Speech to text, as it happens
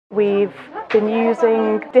We've been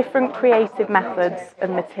using different creative methods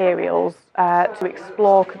and materials to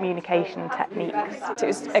explore communication techniques. It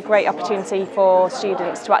was a great opportunity for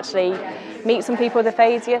students to actually meet some people with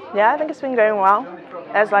aphasia. Yeah, I think it's been going well.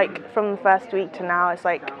 As from the first week to now, it's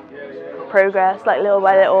progress, little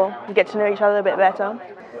by little, you get to know each other a bit better.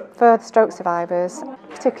 For the stroke survivors,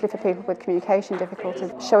 particularly for people with communication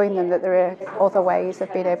difficulties, showing them that there are other ways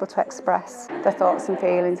of being able to express their thoughts and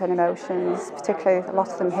feelings and emotions. Particularly, a lot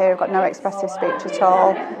of them here have got no expressive speech at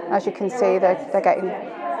all. As you can see, they're getting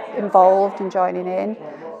involved and joining in.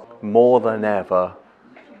 More than ever,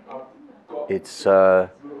 it's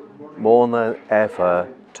more than ever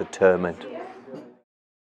determined.